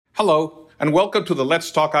Hello, and welcome to the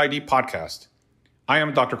Let's Talk ID podcast. I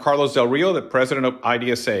am Dr. Carlos Del Rio, the president of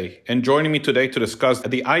IDSA, and joining me today to discuss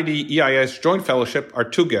the ID-EIS Joint Fellowship are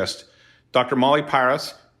two guests, Dr. Molly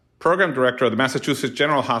Parras, program director of the Massachusetts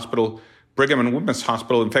General Hospital Brigham and Women's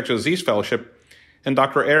Hospital Infectious Disease Fellowship, and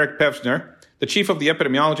Dr. Eric Pevsner, the chief of the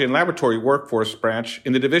Epidemiology and Laboratory Workforce Branch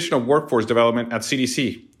in the Division of Workforce Development at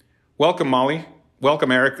CDC. Welcome, Molly.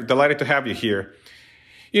 Welcome, Eric. Delighted to have you here.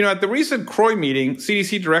 At the recent CROI meeting,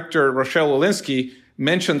 CDC Director Rochelle Walensky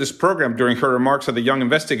mentioned this program during her remarks at the Young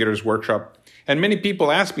Investigators Workshop, and many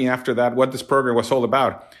people asked me after that what this program was all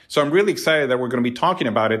about. So I'm really excited that we're going to be talking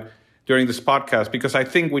about it during this podcast because I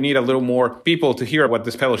think we need a little more people to hear what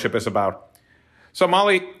this fellowship is about. So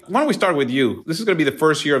Molly, why don't we start with you? This is going to be the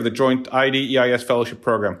first year of the Joint ID-EIS Fellowship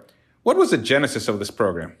Program. What was the genesis of this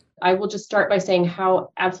program? I will just start by saying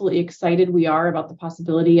how absolutely excited we are about the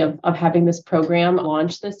possibility of having this program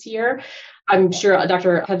launch this year. I'm sure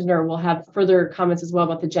Dr. Pevsner will have further comments as well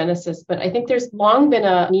about the genesis, but I think there's long been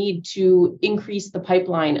a need to increase the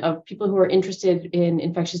pipeline of people who are interested in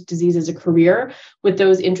infectious disease as a career with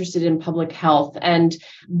those interested in public health. And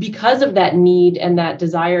because of that need and that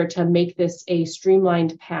desire to make this a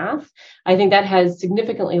streamlined path, I think that has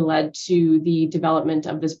significantly led to the development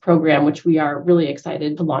of this program, which we are really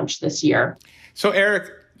excited to launch this year. So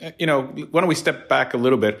Eric, why don't we step back a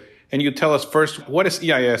little bit? And you tell us first, what is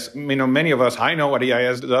EIS? Many of us, I know what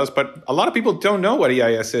EIS does, but a lot of people don't know what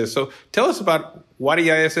EIS is. So tell us about what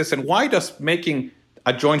EIS is and why does making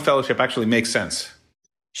a joint fellowship actually make sense?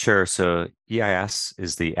 Sure. So EIS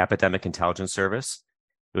is the Epidemic Intelligence Service.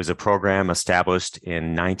 It was a program established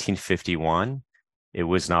in 1951. It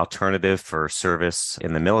was an alternative for service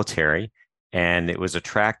in the military, and it was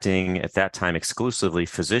attracting, at that time, exclusively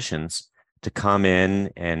physicians to come in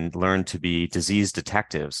and learn to be disease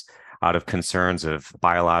detectives out of concerns of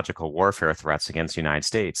biological warfare threats against the United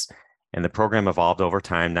States. And the program evolved over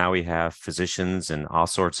time. Now we have physicians and all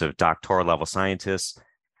sorts of doctoral level scientists,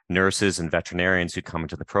 nurses, and veterinarians who come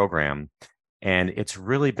into the program. And it's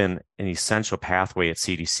really been an essential pathway at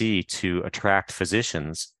CDC to attract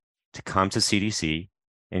physicians to come to CDC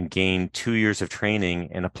and gain 2 years of training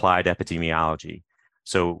in applied epidemiology.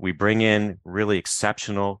 So we bring in really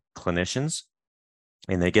exceptional clinicians,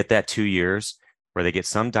 and they get that 2 years where they get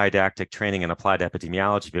some didactic training in applied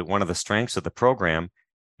epidemiology. But one of the strengths of the program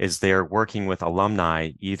is they're working with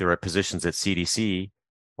alumni, either at positions at CDC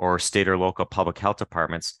or state or local public health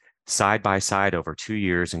departments, side by side over 2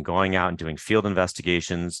 years and going out and doing field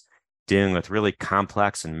investigations, dealing with really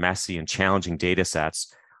complex and messy and challenging data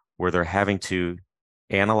sets where they're having to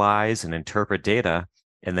analyze and interpret data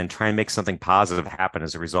and then try and make something positive happen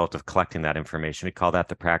as a result of collecting that information. We call that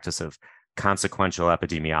the practice of consequential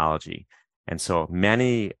epidemiology. And so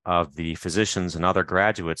many of the physicians and other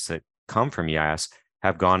graduates that come from EIS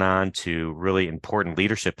have gone on to really important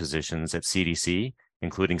leadership positions at CDC,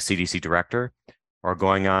 including CDC director, or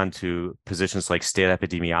going on to positions like state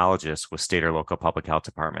epidemiologists with state or local public health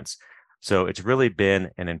departments. So it's really been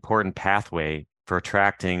an important pathway for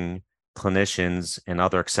attracting clinicians and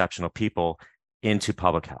other exceptional people into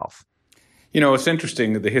public health. It's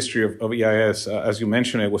interesting, the history of EIS, as you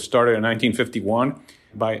mentioned, it was started in 1951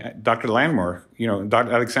 by Dr. Langmuir.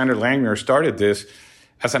 Dr. Alexander Langmuir started this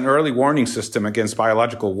as an early warning system against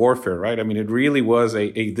biological warfare, right? It really was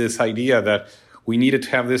this idea that we needed to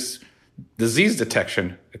have this disease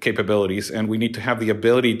detection capabilities, and we need to have the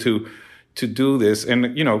ability to do this.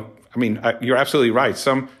 And, you're absolutely right.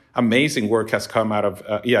 Some amazing work has come out of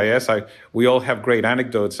EIS. We all have great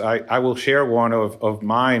anecdotes. I will share one of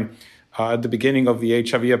mine. At the beginning of the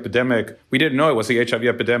HIV epidemic, we didn't know it was the HIV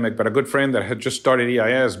epidemic, but a good friend that had just started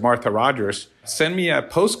EIS, Martha Rogers, sent me a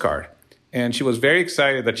postcard. And she was very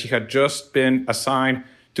excited that she had just been assigned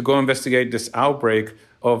to go investigate this outbreak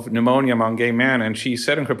of pneumonia among gay men. And she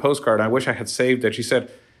said in her postcard, I wish I had saved it, she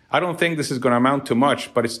said, I don't think this is going to amount to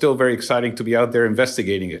much, but it's still very exciting to be out there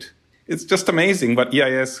investigating it. It's just amazing what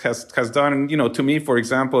EIS has done. And, to me, for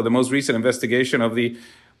example, the most recent investigation of the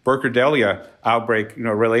Burkhardt outbreak,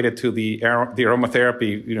 related to the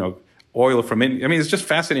aromatherapy, oil from India. It's just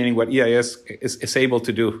fascinating what EIS is able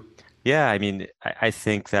to do. Yeah, I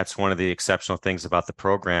think that's one of the exceptional things about the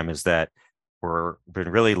program is that we've been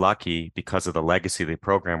really lucky because of the legacy of the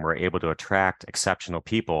program. We're able to attract exceptional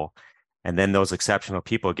people, and then those exceptional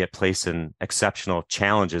people get placed in exceptional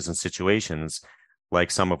challenges and situations like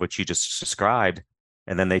some of which you just described.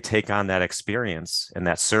 And then they take on that experience and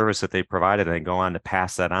that service that they provided and go on to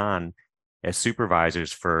pass that on as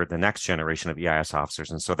supervisors for the next generation of EIS officers.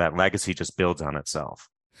 And so that legacy just builds on itself.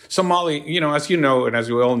 So Molly, as you know, and as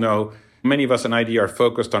we all know, many of us in ID are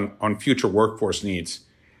focused on future workforce needs.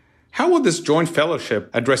 How will this joint fellowship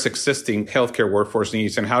address existing healthcare workforce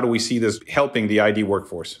needs, and how do we see this helping the ID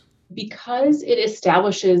workforce? Because it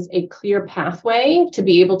establishes a clear pathway to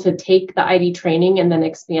be able to take the ID training and then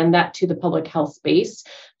expand that to the public health space.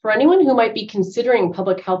 For anyone who might be considering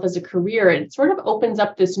public health as a career, it sort of opens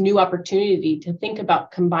up this new opportunity to think about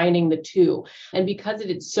combining the two. And because it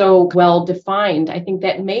is so well defined, I think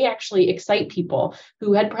that may actually excite people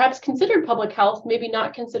who had perhaps considered public health, maybe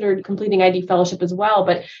not considered completing ID fellowship as well.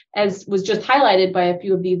 But as was just highlighted by a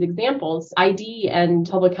few of these examples, ID and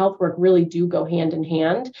public health work really do go hand in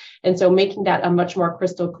hand. And so making that a much more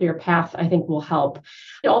crystal clear path, I think, will help.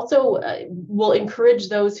 It also will encourage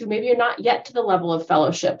those who maybe are not yet to the level of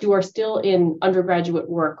fellowship, who are still in undergraduate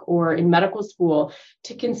work or in medical school,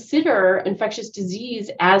 to consider infectious disease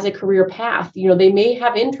as a career path. They may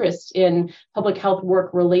have interest in public health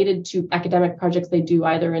work related to academic projects they do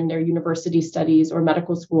either in their university studies or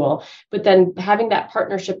medical school, but then having that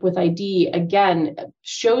partnership with ID, again,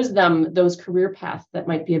 shows them those career paths that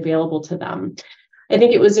might be available to them. I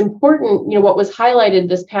think it was important, what was highlighted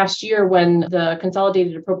this past year when the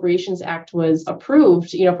Consolidated Appropriations Act was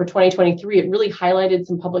approved, for 2023, it really highlighted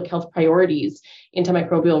some public health priorities,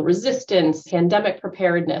 antimicrobial resistance, pandemic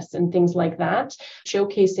preparedness, and things like that,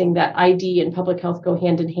 showcasing that ID and public health go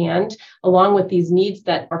hand in hand, along with these needs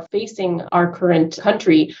that are facing our current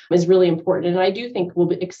country, is really important. And I do think will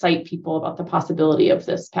excite people about the possibility of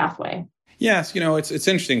this pathway. Yes, it's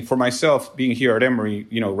interesting for myself being here at Emory,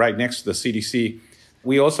 right next to the CDC.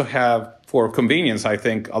 We also have, for convenience, I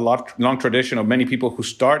think, a long tradition of many people who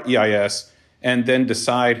start EIS and then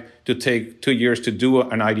decide to take 2 years to do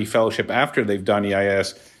an ID fellowship after they've done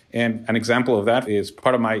EIS. And an example of that is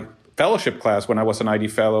part of my fellowship class when I was an ID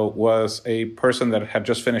fellow was a person that had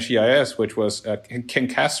just finished EIS, which was Ken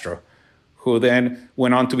Castro, who then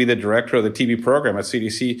went on to be the director of the TB program at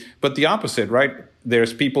CDC. But the opposite, right?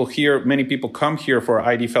 There's people here, many people come here for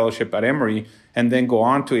ID fellowship at Emory and then go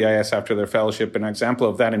on to EIS after their fellowship. An example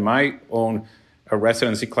of that in my own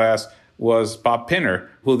residency class was Bob Pinner,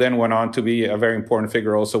 who then went on to be a very important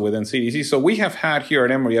figure also within CDC. So we have had here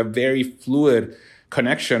at Emory a very fluid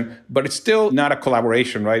connection, but it's still not a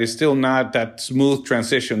collaboration, right? It's still not that smooth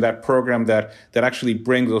transition, that program that actually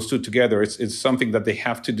brings those two together. It's something that they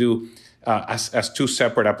have to do as two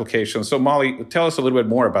separate applications. So Molly, tell us a little bit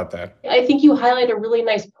more about that. I think you highlight a really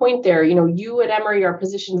nice point there. You at Emory are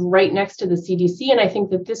positioned right next to the CDC, and I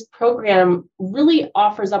think that this program really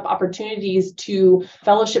offers up opportunities to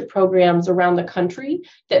fellowship programs around the country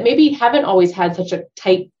that maybe haven't always had such a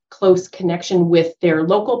tight, close connection with their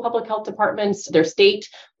local public health departments, their state,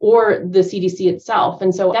 or the CDC itself.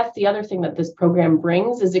 And so that's the other thing that this program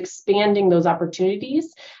brings, is expanding those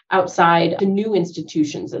opportunities outside to new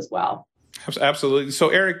institutions as well. Absolutely. So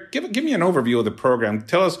Eric, give me an overview of the program.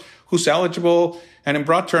 Tell us who's eligible, and in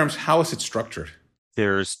broad terms, how is it structured?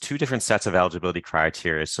 There's two different sets of eligibility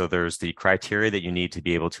criteria. So there's the criteria that you need to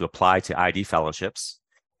be able to apply to ID fellowships.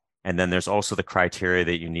 And then there's also the criteria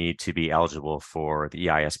that you need to be eligible for the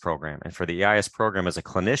EIS program. And for the EIS program, as a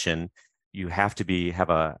clinician, you have to have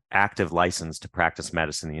an active license to practice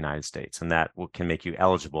medicine in the United States. And that can make you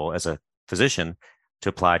eligible as a physician to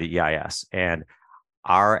apply to EIS. And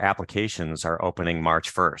our applications are opening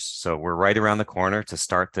March 1st. So we're right around the corner to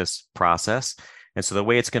start this process. And so the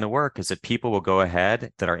way it's going to work is that people will go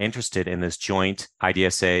ahead that are interested in this joint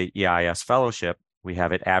IDSA EIS fellowship. We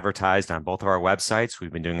have it advertised on both of our websites.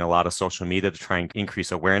 We've been doing a lot of social media to try and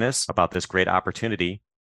increase awareness about this great opportunity.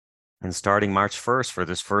 And starting March 1st for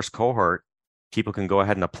this first cohort, people can go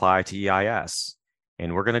ahead and apply to EIS.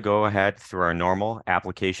 And we're going to go ahead through our normal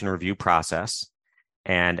application review process.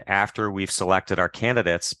 And after we've selected our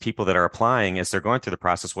candidates, people that are applying, as they're going through the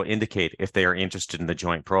process, will indicate if they are interested in the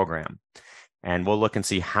joint program. And we'll look and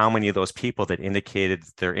see how many of those people that indicated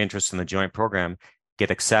their interest in the joint program get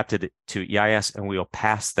accepted to EIS, and we'll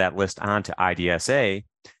pass that list on to IDSA.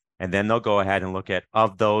 And then they'll go ahead and look at,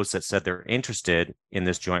 of those that said they're interested in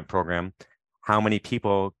this joint program, how many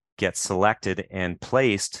people get selected and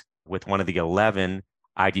placed with one of the 11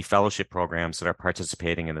 ID fellowship programs that are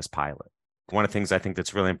participating in this pilot. One of the things I think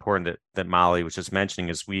that's really important that Molly was just mentioning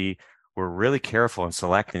is we were really careful in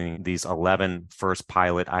selecting these 11 first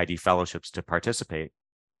pilot ID fellowships to participate.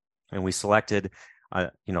 And we selected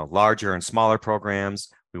larger and smaller programs.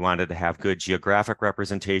 We wanted to have good geographic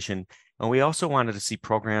representation. And we also wanted to see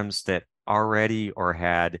programs that already or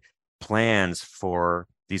had plans for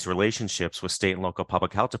these relationships with state and local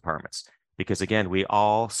public health departments. Because again, we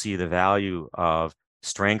all see the value of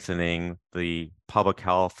strengthening the public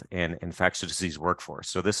health and infectious disease workforce.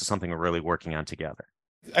 So this is something we're really working on together.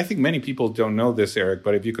 I think many people don't know this, Eric,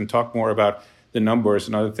 but if you can talk more about the numbers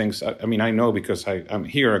and other things. I mean, I know because I'm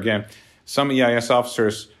here again. Some EIS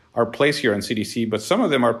officers are placed here in CDC, but some of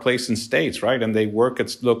them are placed in states, right? And they work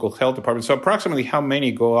at local health departments. So approximately how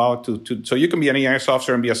many go out so you can be an EIS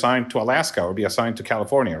officer and be assigned to Alaska or be assigned to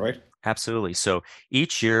California, right? Absolutely. So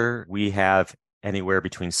each year we have anywhere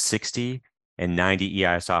between 60 and 90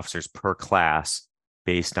 EIS officers per class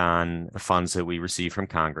based on the funds that we receive from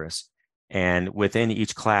Congress. And within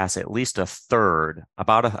each class, at least a third,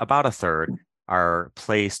 about a third, are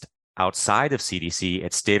placed outside of CDC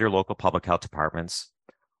at state or local public health departments,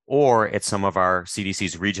 or at some of our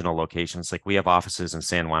CDC's regional locations. Like we have offices in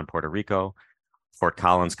San Juan, Puerto Rico, Fort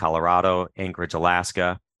Collins, Colorado, Anchorage,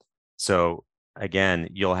 Alaska. So again,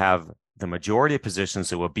 you'll have the majority of positions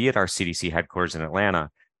that will be at our CDC headquarters in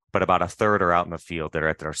Atlanta, but about a third are out in the field. They're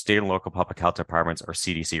at our state and local public health departments or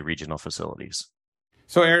CDC regional facilities.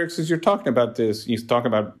 So Eric, since you're talking about this, you talk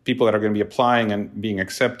about people that are going to be applying and being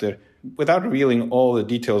accepted. Without revealing all the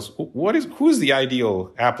details, who's the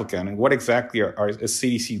ideal applicant and what exactly is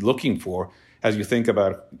CDC looking for as you think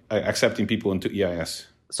about accepting people into EIS?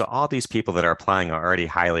 So all these people that are applying are already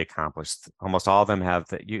highly accomplished. Almost all of them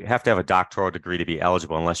you have to have a doctoral degree to be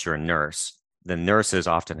eligible unless you're a nurse. The nurses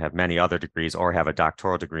often have many other degrees or have a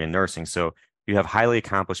doctoral degree in nursing. So you have highly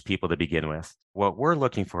accomplished people to begin with. What we're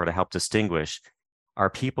looking for to help distinguish are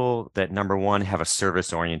people that, number one, have a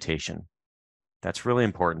service orientation. That's really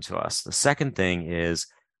important to us. The second thing is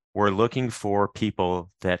we're looking for people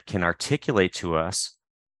that can articulate to us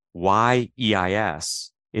why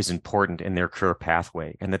EIS is important in their career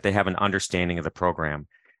pathway and that they have an understanding of the program,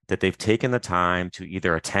 that they've taken the time to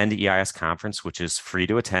either attend EIS conference, which is free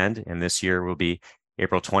to attend. And this year will be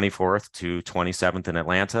April 24th to 27th in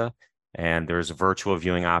Atlanta. And there's virtual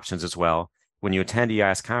viewing options as well. When you attend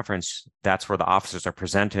EIS conference, that's where the officers are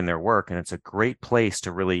presenting their work. And it's a great place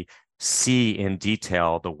to really see in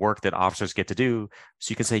detail the work that officers get to do.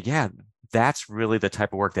 So you can say, yeah, that's really the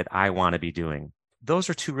type of work that I want to be doing. Those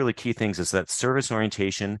are two really key things, is that service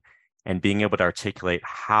orientation and being able to articulate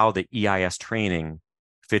how the EIS training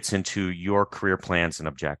fits into your career plans and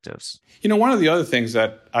objectives. You know, one of the other things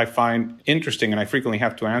that I find interesting, and I frequently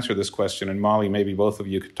have to answer this question, and Molly, maybe both of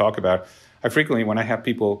you could talk about, I frequently, when I have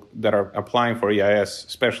people that are applying for EIS,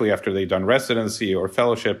 especially after they've done residency or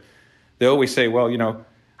fellowship, they always say, well, you know,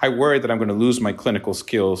 I worry that I'm going to lose my clinical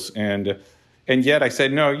skills. And yet I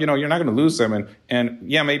said, no, you know, you're not going to lose them. And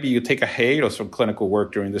yeah, maybe you take a hiatus from clinical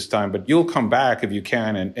work during this time, but you'll come back if you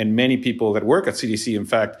can. And many people that work at CDC, in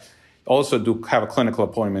fact, also do have clinical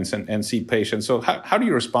appointments and see patients. So how do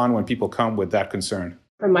you respond when people come with that concern?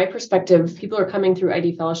 From my perspective, people are coming through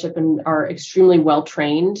ID fellowship and are extremely well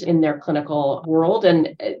trained in their clinical world.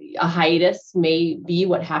 And a hiatus may be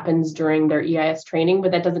what happens during their EIS training,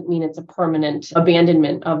 but that doesn't mean it's a permanent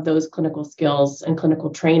abandonment of those clinical skills and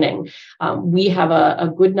clinical training. We have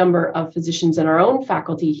a good number of physicians in our own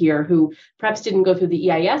faculty here who perhaps didn't go through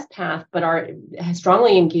the EIS path, but are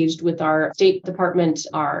strongly engaged with our state department,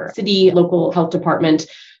 our city local health department,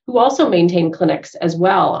 who also maintain clinics as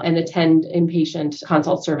well and attend inpatient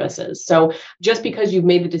consult services. So just because you've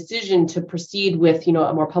made the decision to proceed with, you know,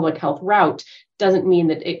 a more public health route doesn't mean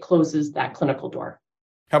that it closes that clinical door.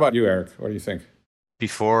 How about you, Eric? What do you think?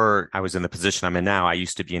 Before I was in the position I'm in now, I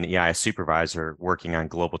used to be an EIS supervisor working on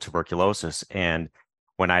global tuberculosis. And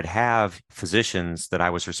when I'd have physicians that I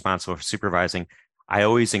was responsible for supervising, I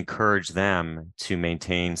always encourage them to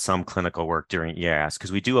maintain some clinical work during EIS,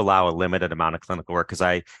 because we do allow a limited amount of clinical work, because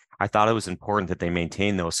I thought it was important that they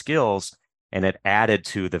maintain those skills, and it added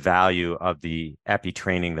to the value of the epi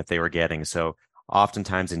training that they were getting. So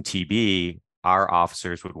oftentimes in TB, our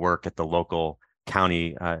officers would work at the local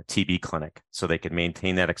county TB clinic so they could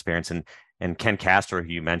maintain that experience. And Ken Castro,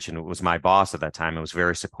 who you mentioned, was my boss at that time and was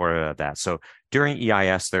very supportive of that. So during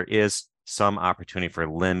EIS, there is some opportunity for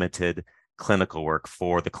limited clinical work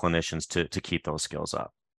for the clinicians to keep those skills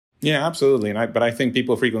up. Yeah, absolutely. But I think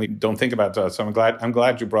people frequently don't think about that. So I'm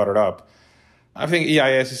glad you brought it up. I think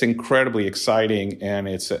EIS is incredibly exciting and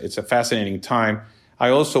it's a fascinating time. I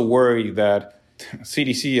also worry that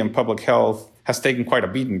CDC and public health has taken quite a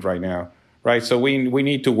beating right now, right? So we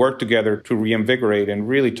need to work together to reinvigorate and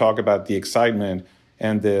really talk about the excitement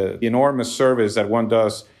and the enormous service that one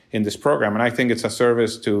does in this program. And I think it's a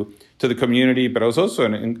service to the community, but it's also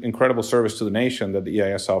an incredible service to the nation that the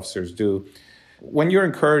EIS officers do. When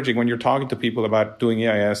you're talking to people about doing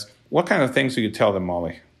EIS, what kind of things do you tell them,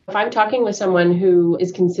 Molly? If I'm talking with someone who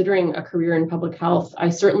is considering a career in public health, I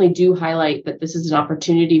certainly do highlight that this is an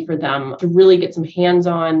opportunity for them to really get some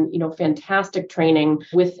hands-on, fantastic training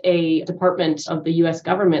with a department of the US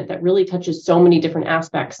government that really touches so many different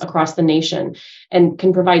aspects across the nation and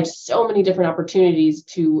can provide so many different opportunities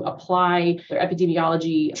to apply their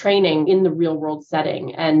epidemiology training in the real world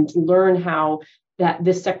setting and learn how that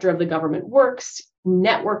this sector of the government works,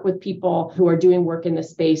 network with people who are doing work in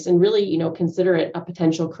this space, and really, consider it a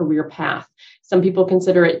potential career path. Some people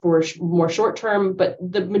consider it for more short term, but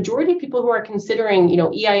the majority of people who are considering,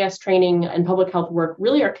 EIS training and public health work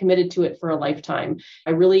really are committed to it for a lifetime.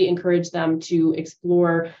 I really encourage them to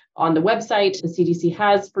explore on the website the CDC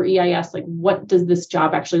has for EIS, like what does this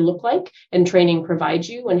job actually look like and training provide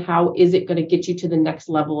you, and how is it going to get you to the next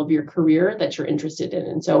level of your career that you're interested in.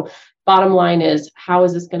 And so bottom line is, how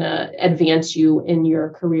is this going to advance you in your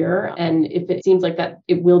career? And if it seems like that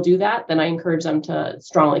it will do that, then I encourage them to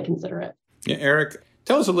strongly consider it. Yeah, Eric,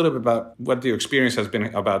 tell us a little bit about what your experience has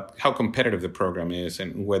been about how competitive the program is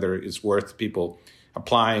and whether it's worth people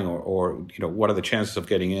applying or what are the chances of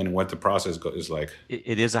getting in and what the process is like.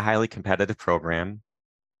 It is a highly competitive program.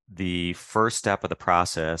 The first step of the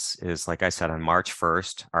process is, like I said, on March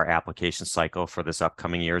 1st, our application cycle for this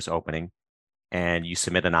upcoming year is opening. And you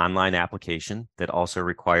submit an online application that also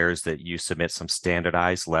requires that you submit some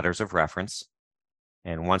standardized letters of reference.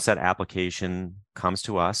 And once that application comes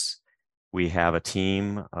to us, we have a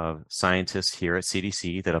team of scientists here at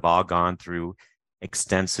CDC that have all gone through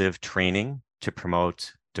extensive training to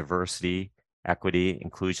promote diversity, equity,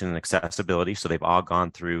 inclusion, and accessibility. So they've all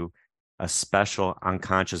gone through a special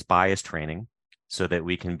unconscious bias training so that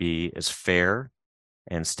we can be as fair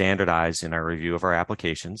and standardized in our review of our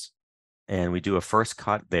applications. And we do a first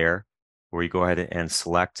cut there where we go ahead and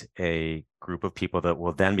select a group of people that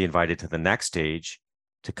will then be invited to the next stage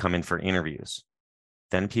to come in for interviews.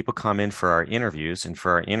 Then people come in for our interviews. And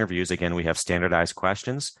for our interviews, again, we have standardized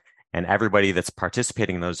questions. And everybody that's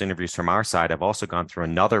participating in those interviews from our side have also gone through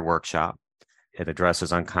another workshop. It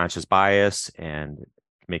addresses unconscious bias and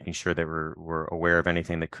making sure that we're aware of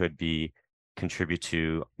anything that could be contribute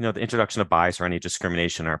to the introduction of bias or any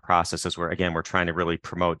discrimination in our processes, where again we're trying to really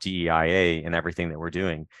promote DEIA in everything that we're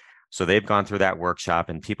doing. So they've gone through that workshop,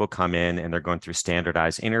 and people come in and they're going through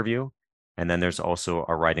standardized interview, and then there's also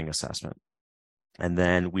a writing assessment. And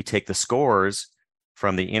then we take the scores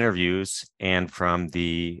from the interviews and from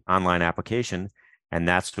the online application, and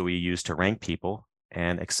that's what we use to rank people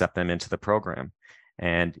and accept them into the program.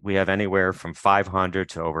 And we have anywhere from 500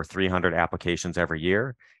 to over 300 applications every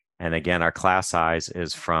year. And again, our class size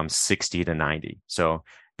is from 60 to 90. So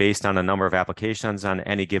based on the number of applications on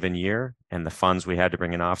any given year and the funds we had to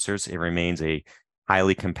bring in officers, it remains a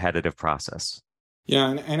highly competitive process.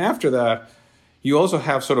 Yeah, and after that, you also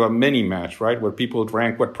have sort of a mini match, right? Where people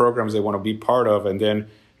rank what programs they want to be part of, and then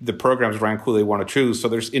the programs rank who they want to choose. So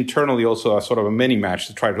there's internally also a sort of a mini match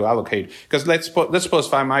to try to allocate. Because let's suppose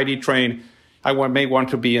if I'm ID trained, I may want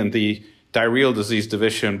to be in the diarrheal disease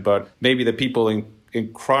division, but maybe the people in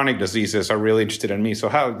chronic diseases are really interested in me. So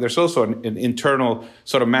there's also an internal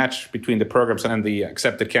sort of match between the programs and the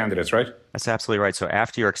accepted candidates, right? That's absolutely right. So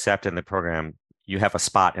after you're accepted in the program, you have a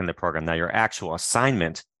spot in the program. Now, your actual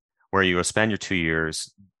assignment, where you will spend your 2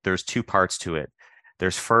 years, there's two parts to it.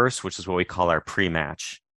 There's first, which is what we call our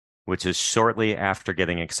pre-match, which is shortly after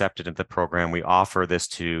getting accepted into the program. We offer this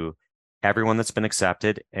to everyone that's been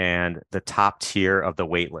accepted and the top tier of the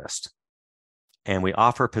wait list. And we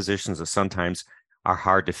offer positions that sometimes are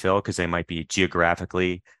hard to fill because they might be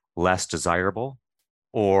geographically less desirable,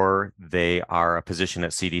 or they are a position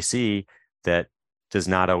at CDC that does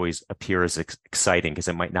not always appear as exciting because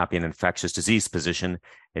it might not be an infectious disease position.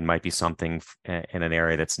 It might be something in an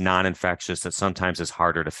area that's non-infectious that sometimes is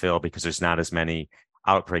harder to fill because there's not as many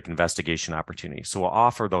outbreak investigation opportunities. So we'll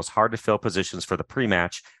offer those hard to fill positions for the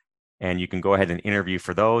pre-match, and you can go ahead and interview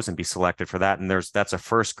for those and be selected for that. And that's a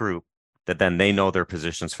first group that then they know their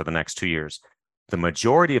positions for the next 2 years. The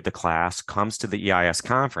majority of the class comes to the EIS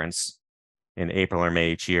conference in April or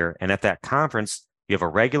May each year. And at that conference, you have a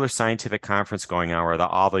regular scientific conference going on where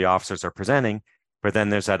all the officers are presenting. But then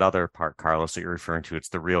there's that other part, Carlos, that you're referring to. It's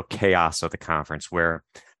the real chaos of the conference, where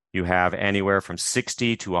you have anywhere from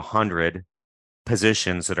 60 to 100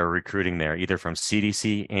 positions that are recruiting there, either from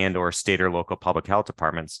CDC and or state or local public health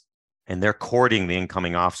departments. And they're courting the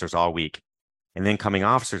incoming officers all week. And the incoming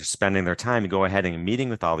officers are spending their time to go ahead and meeting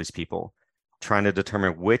with all these people, trying to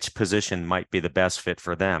determine which position might be the best fit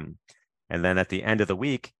for them. And then at the end of the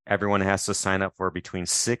week, everyone has to sign up for between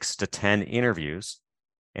 6 to 10 interviews.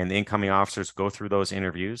 And the incoming officers go through those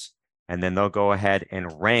interviews, and then they'll go ahead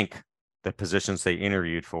and rank the positions they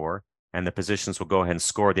interviewed for and the physicians will go ahead and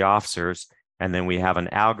score the officers. And then we have an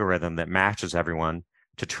algorithm that matches everyone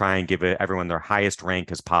to try and give everyone their highest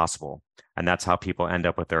rank as possible. And that's how people end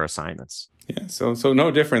up with their assignments. Yeah, so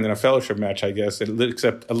no different than a fellowship match, I guess,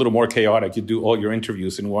 except a little more chaotic. You do all your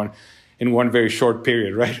interviews in one very short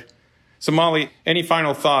period, right? So Molly, any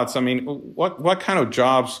final thoughts? I mean, what kind of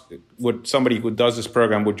jobs would somebody who does this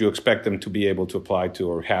program, would you expect them to be able to apply to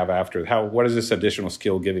or have after? What is this additional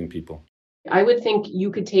skill giving people? I would think you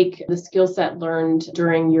could take the skill set learned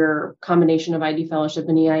during your combination of ID fellowship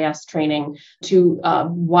and EIS training to a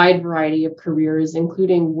wide variety of careers,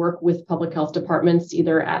 including work with public health departments,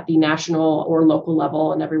 either at the national or local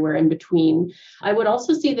level and everywhere in between. I would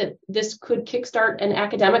also see that this could kickstart an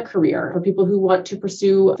academic career for people who want to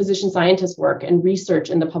pursue physician scientist work and research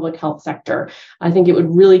in the public health sector. I think it would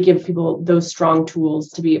really give people those strong tools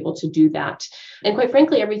to be able to do that. And quite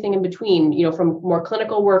frankly, everything in between, from more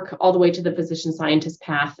clinical work all the way to the physician scientist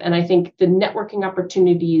path. And I think the networking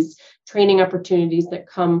opportunities, training opportunities that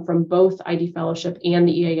come from both ID fellowship and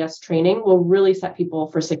the EIS training will really set people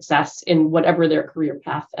for success in whatever their career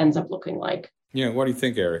path ends up looking like. Yeah, what do you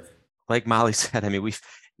think, Eric? Like Molly said, I mean,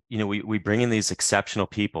 we bring in these exceptional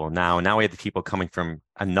people now. Now we have the people coming from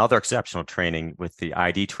another exceptional training with the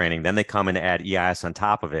ID training. Then they come and add EIS on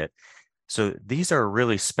top of it. So these are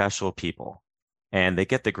really special people. And they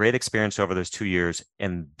get the great experience over those 2 years,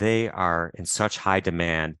 and they are in such high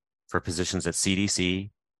demand for positions at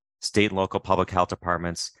CDC, state and local public health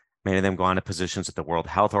departments. Many of them go on to positions at the World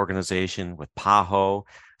Health Organization with PAHO.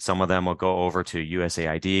 Some of them will go over to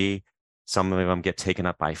USAID. Some of them get taken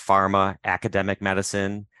up by pharma, academic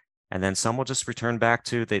medicine, and then some will just return back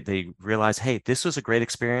to, they realize, hey, this was a great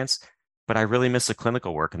experience, but I really miss the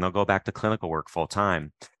clinical work, and they'll go back to clinical work full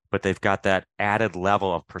time. But they've got that added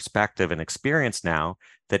level of perspective and experience now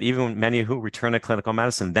that even many who return to clinical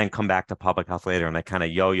medicine then come back to public health later, and they kind of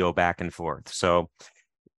yo-yo back and forth. So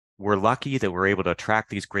we're lucky that we're able to attract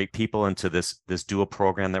these great people into this dual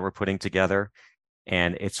program that we're putting together.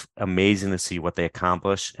 And it's amazing to see what they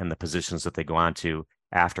accomplish and the positions that they go on to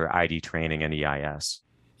after ID training and EIS.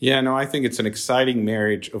 Yeah, no, I think it's an exciting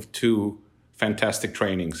marriage of two fantastic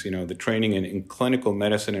trainings, the training in clinical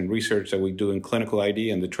medicine and research that we do in clinical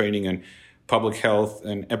ID, and the training in public health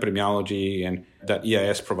and epidemiology and that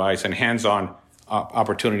EIS provides, and hands-on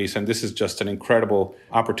opportunities. And this is just an incredible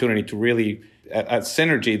opportunity to really, a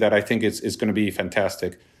synergy that I think is going to be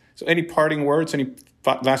fantastic. So any parting words, any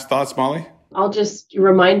last thoughts, Molly? I'll just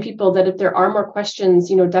remind people that if there are more questions,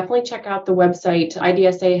 definitely check out the website.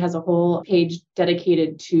 IDSA has a whole page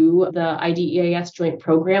dedicated to the IDEAS joint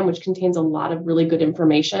program, which contains a lot of really good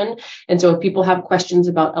information. And so if people have questions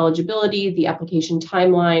about eligibility, the application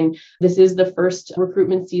timeline, this is the first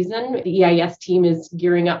recruitment season. The EIS team is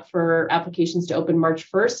gearing up for applications to open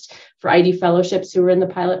March 1st. For ID fellowships who are in the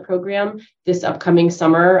pilot program, this upcoming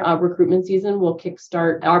summer recruitment season will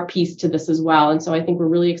kickstart our piece to this as well. And so I think we're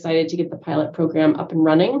really excited to get the pilot program up and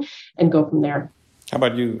running and go from there. How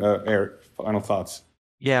about you, Eric? Final thoughts?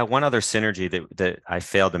 Yeah, one other synergy that I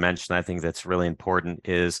failed to mention, I think that's really important,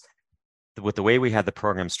 is with the way we had the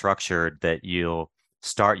program structured, that you'll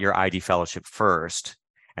start your ID fellowship first.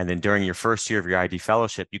 And then during your first year of your ID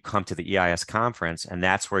fellowship, you come to the EIS conference, and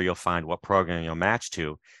that's where you'll find what program you'll match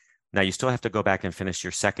to. Now, you still have to go back and finish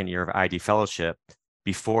your second year of ID fellowship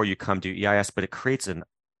before you come to EIS, but it creates a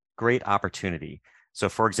great opportunity. So,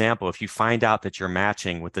 for example, if you find out that you're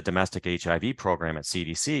matching with the domestic HIV program at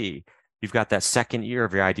CDC, you've got that second year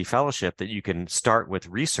of your ID fellowship that you can start with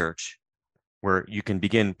research, where you can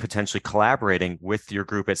begin potentially collaborating with your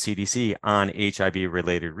group at CDC on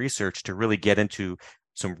HIV-related research to really get into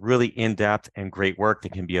some really in-depth and great work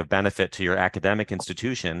that can be of benefit to your academic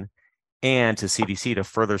institution and to CDC to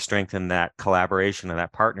further strengthen that collaboration and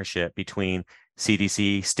that partnership between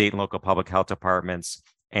CDC, state and local public health departments,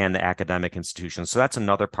 and the academic institutions. So that's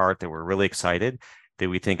another part that we're really excited, that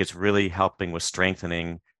we think is really helping with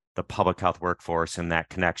strengthening the public health workforce and that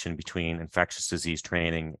connection between infectious disease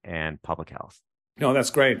training and public health. No,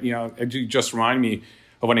 that's great. You just remind me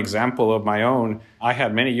of an example of my own. I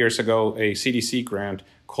had many years ago a CDC grant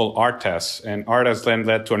called ARTES, and ARTES then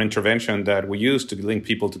led to an intervention that we used to link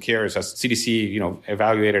people to CARES as CDC,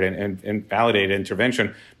 evaluated and validated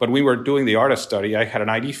intervention. But we were doing the ARTES study. I had an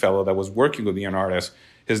ID fellow that was working with me on ARTES.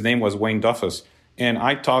 His name was Wayne Duffus. And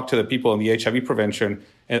I talked to the people in the HIV prevention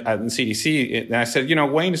at CDC, and I said,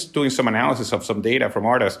 Wayne is doing some analysis of some data from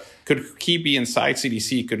ARTES. Could he be inside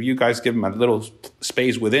CDC? Could you guys give him a little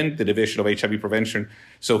space within the division of HIV prevention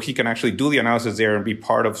so he can actually do the analysis there and be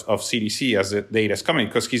part of CDC as the data is coming?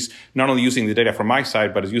 Because he's not only using the data from my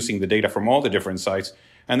side, but is using the data from all the different sites.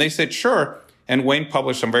 And they said, sure. And Wayne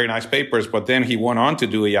published some very nice papers, but then he went on to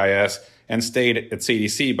do EIS and stayed at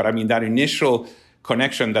CDC. But I mean, that initial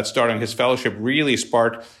connection that started his fellowship really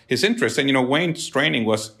sparked his interest. And, Wayne's training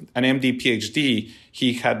was an MD, PhD.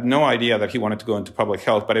 He had no idea that he wanted to go into public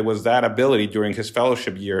health, but it was that ability during his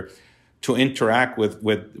fellowship year to interact with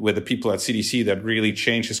the people at CDC that really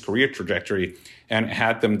changed his career trajectory and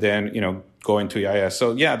had them then, go into EIS.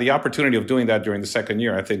 So yeah, the opportunity of doing that during the second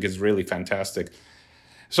year, I think is really fantastic.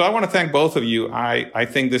 So I want to thank both of you. I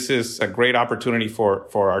think this is a great opportunity for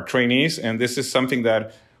our trainees, and this is something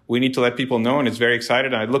that we need to let people know, and it's very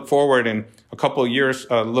excited. And I look forward in a couple of years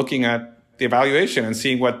looking at the evaluation and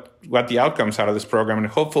seeing what the outcomes out of this program. And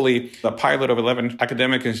hopefully the pilot of 11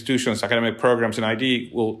 academic institutions, academic programs in ID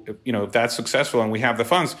will, if that's successful and we have the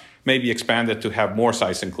funds, maybe expanded to have more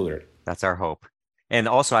sites included. That's our hope. And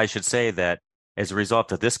also I should say that as a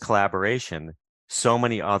result of this collaboration, so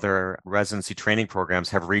many other residency training programs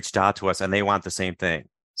have reached out to us and they want the same thing.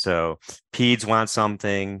 So PEDS want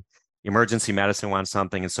something, emergency medicine wants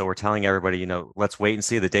something. And so we're telling everybody, let's wait and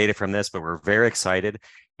see the data from this, but we're very excited.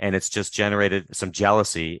 And it's just generated some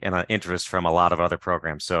jealousy and an interest from a lot of other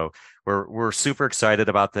programs. So we're super excited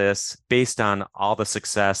about this based on all the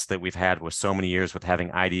success that we've had with so many years with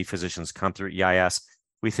having ID physicians come through EIS.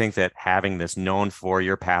 We think that having this known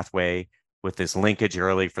 4-year pathway with this linkage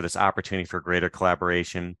early for this opportunity for greater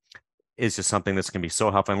collaboration is just something that's going to be so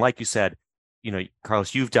helpful. And like you said,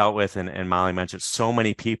 Carlos, you've dealt with, and Molly mentioned, so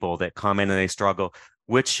many people that come in and they struggle,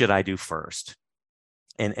 which should I do first?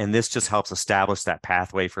 And this just helps establish that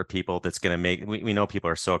pathway for people that's going to make, we know people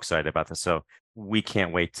are so excited about this. So we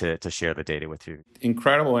can't wait to share the data with you.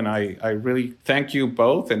 Incredible. And I really thank you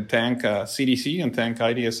both and thank CDC and thank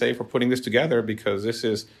IDSA for putting this together because this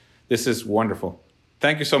is wonderful.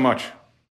 Thank you so much.